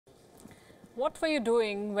What were you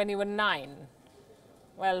doing when you were 9?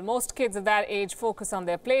 Well, most kids of that age focus on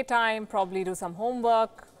their playtime, probably do some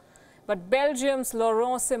homework. But Belgium's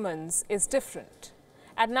Laurent Simons is different.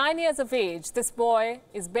 At 9 years of age, this boy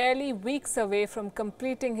is barely weeks away from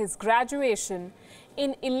completing his graduation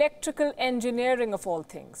in electrical engineering of all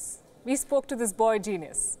things. We spoke to this boy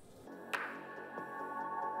genius.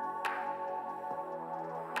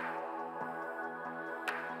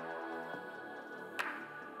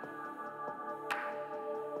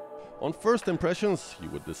 On first impressions, you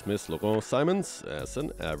would dismiss Laurent Simons as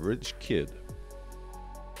an average kid.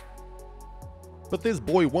 But this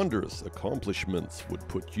boy wonder's accomplishments would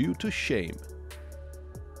put you to shame.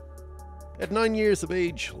 At 9 years of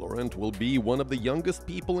age, Laurent will be one of the youngest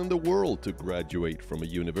people in the world to graduate from a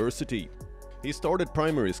university. He started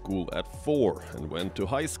primary school at 4 and went to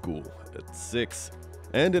high school at 6.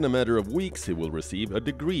 And in a matter of weeks, he will receive a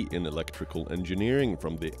degree in electrical engineering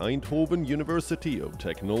from the Eindhoven University of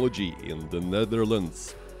Technology in the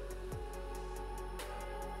Netherlands.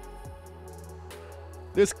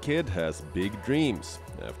 This kid has big dreams.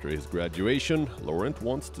 After his graduation, Laurent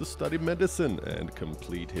wants to study medicine and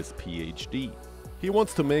complete his PhD. He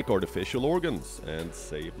wants to make artificial organs and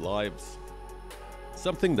save lives.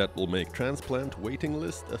 Something that will make transplant waiting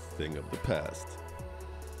list a thing of the past.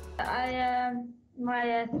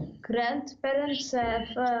 My grandparents have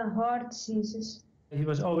heart diseases. He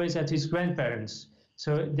was always at his grandparents,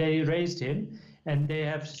 so they raised him, and they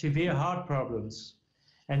have severe heart problems.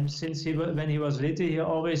 And since when he was little, he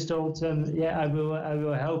always told them, "Yeah, I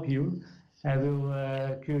will help you, I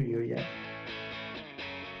will cure you." Yeah.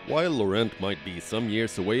 While Laurent might be some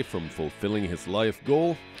years away from fulfilling his life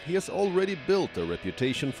goal, he has already built a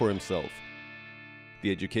reputation for himself.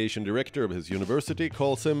 The education director of his university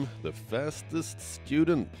calls him the fastest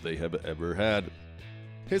student they have ever had.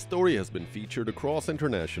 His story has been featured across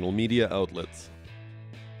international media outlets.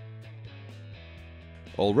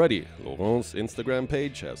 Already, Laurent's Instagram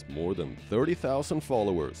page has more than 30,000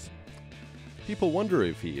 followers. People wonder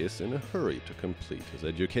if he is in a hurry to complete his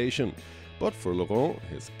education, but for Laurent,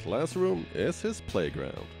 his classroom is his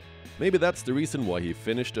playground. Maybe that's the reason why he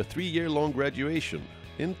finished a 3-year-long graduation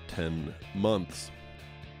in 10 months.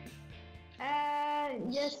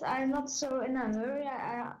 Yes, I'm not so in a hurry.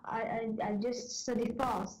 I just study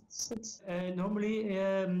fast. Normally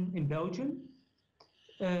in Belgium,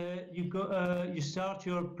 you start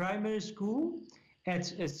your primary school at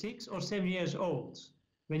 6 or 7 years old.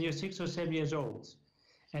 When you're 6 or 7 years old,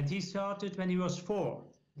 and he started when he was 4.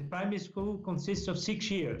 The primary school consists of 6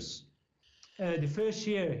 years. The first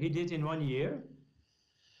year he did in 1 year,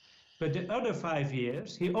 but the other 5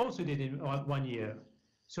 years he also did in 1 year.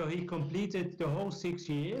 So he completed the whole 6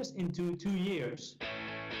 years into 2 years.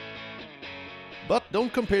 But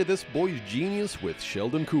don't compare this boy's genius with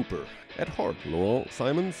Sheldon Cooper. At heart, Laurent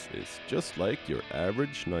Simons is just like your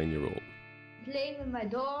average 9-year-old. Playing with my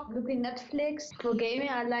dog, looking Netflix. For gaming,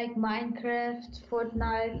 I like Minecraft,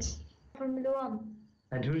 Fortnite, Formula 1.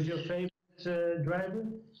 And who's your favorite driver?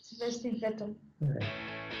 Sebastian Vettel. Okay.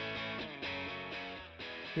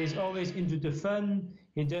 He's always into the fun.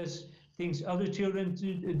 He does things other children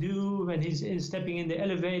do. When he's stepping in the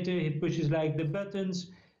elevator, he pushes like the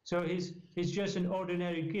buttons. So he's just an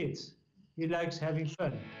ordinary kid. He likes having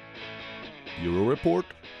fun. Euro Report,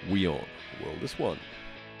 Wion, World is One.